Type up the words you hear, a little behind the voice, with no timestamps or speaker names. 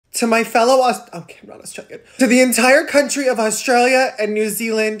To my fellow okay, I'm not Australian. To the entire country of Australia and New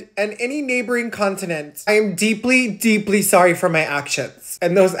Zealand and any neighboring continent, I am deeply, deeply sorry for my actions.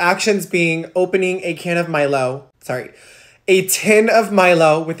 And those actions being opening a can of Milo. Sorry. A tin of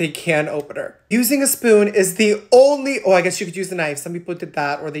Milo with a can opener. Using a spoon is the only, I guess you could use a knife. Some people did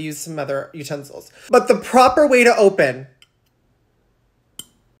that, or they used some other utensils. But the proper way to open.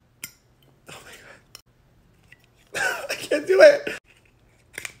 Oh my God. I can't do it.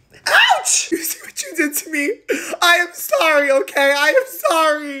 Ouch! You see what you did to me? I am sorry, okay? I am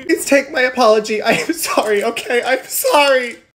sorry. Please take my apology. I am sorry, okay? I'm sorry.